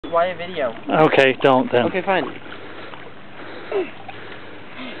Why a video? Okay, don't then. Okay, fine.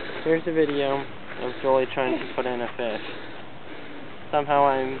 Here's a video of Joli trying to put in a fish. Somehow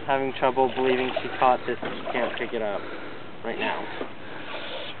I'm having trouble believing she caught this and she can't pick it up right now.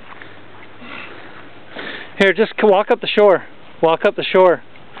 Here, just walk up the shore. Walk up the shore.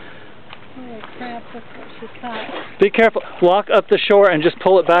 Oh crap, that's what she caught. Be careful. Walk up the shore and just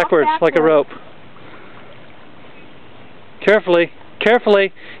pull it backwards like a rope. Carefully.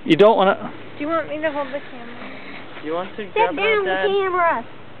 Carefully. You don't want to... Do you want me to hold the camera? You want to Sit grab down that, Dad? the camera.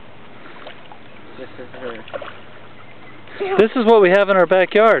 This is her. This is what we have in our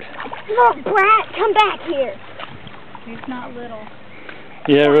backyard. Look, Brat, come back here. He's not little.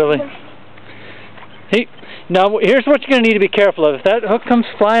 Yeah, really. Now, here's what you're going to need to be careful of. If that hook comes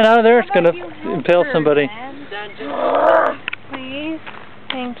flying out of there, it's going to impale somebody. Please.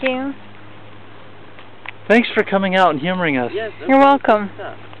 Thank you. Thanks for coming out and humoring us. Yes, You're welcome.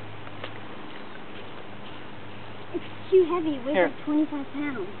 It's too heavy. It weighs Here. like 25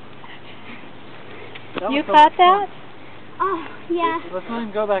 pounds. That You was so caught much that? fun. Oh, yeah. Let's let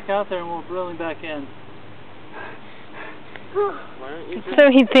him go back out there and we'll reel him back in. Why don't you just...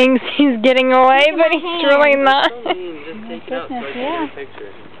 So he thinks he's getting away, but he's really not. Just take it out so I can get a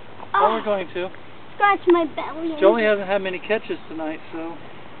picture. Well, we're going to. Scratch my belly. Joli hasn't had many catches tonight, so...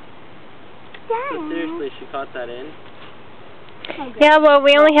 But seriously, she caught that in? Yeah, well,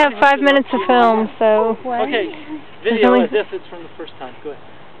 we only have 5 minutes to film, so... Okay, video as if it's from the first time. Go ahead.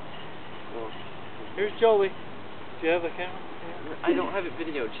 Here's Joli. Do you have a camera? I don't have it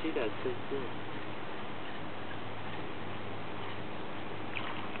videoed. She does.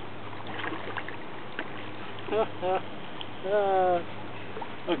 So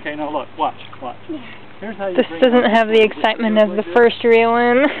okay, now look. Watch. Here's how you This bring doesn't it have the excitement of the first reel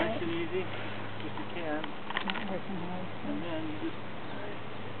in. Nice and easy, if you can. And then you just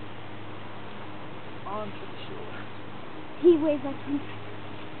onto the shore. He weighs like 10.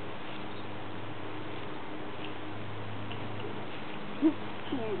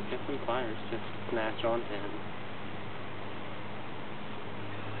 get some pliers to snatch onto him.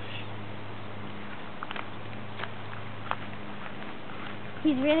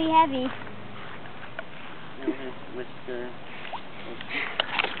 He's really heavy. You know, his whisker.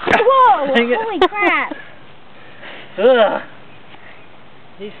 Whoa! Holy crap! Ugh!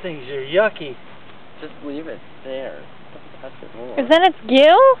 These things are yucky. Just leave it there. Don't touch it more. Is that its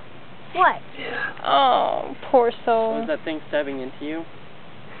gill? What? Yeah. Oh, poor soul. Was that thing stabbing into you?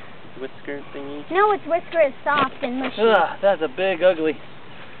 Whisker thingy? No, its whisker is soft and mushy. Ugh, that's a big, ugly.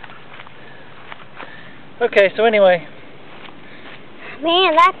 Okay, so anyway.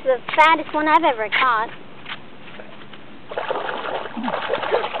 Man, that's the fattest one I've ever caught.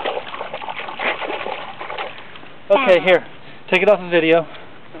 Okay, here. Take it off the video.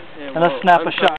 Okay, and let's snap a shot.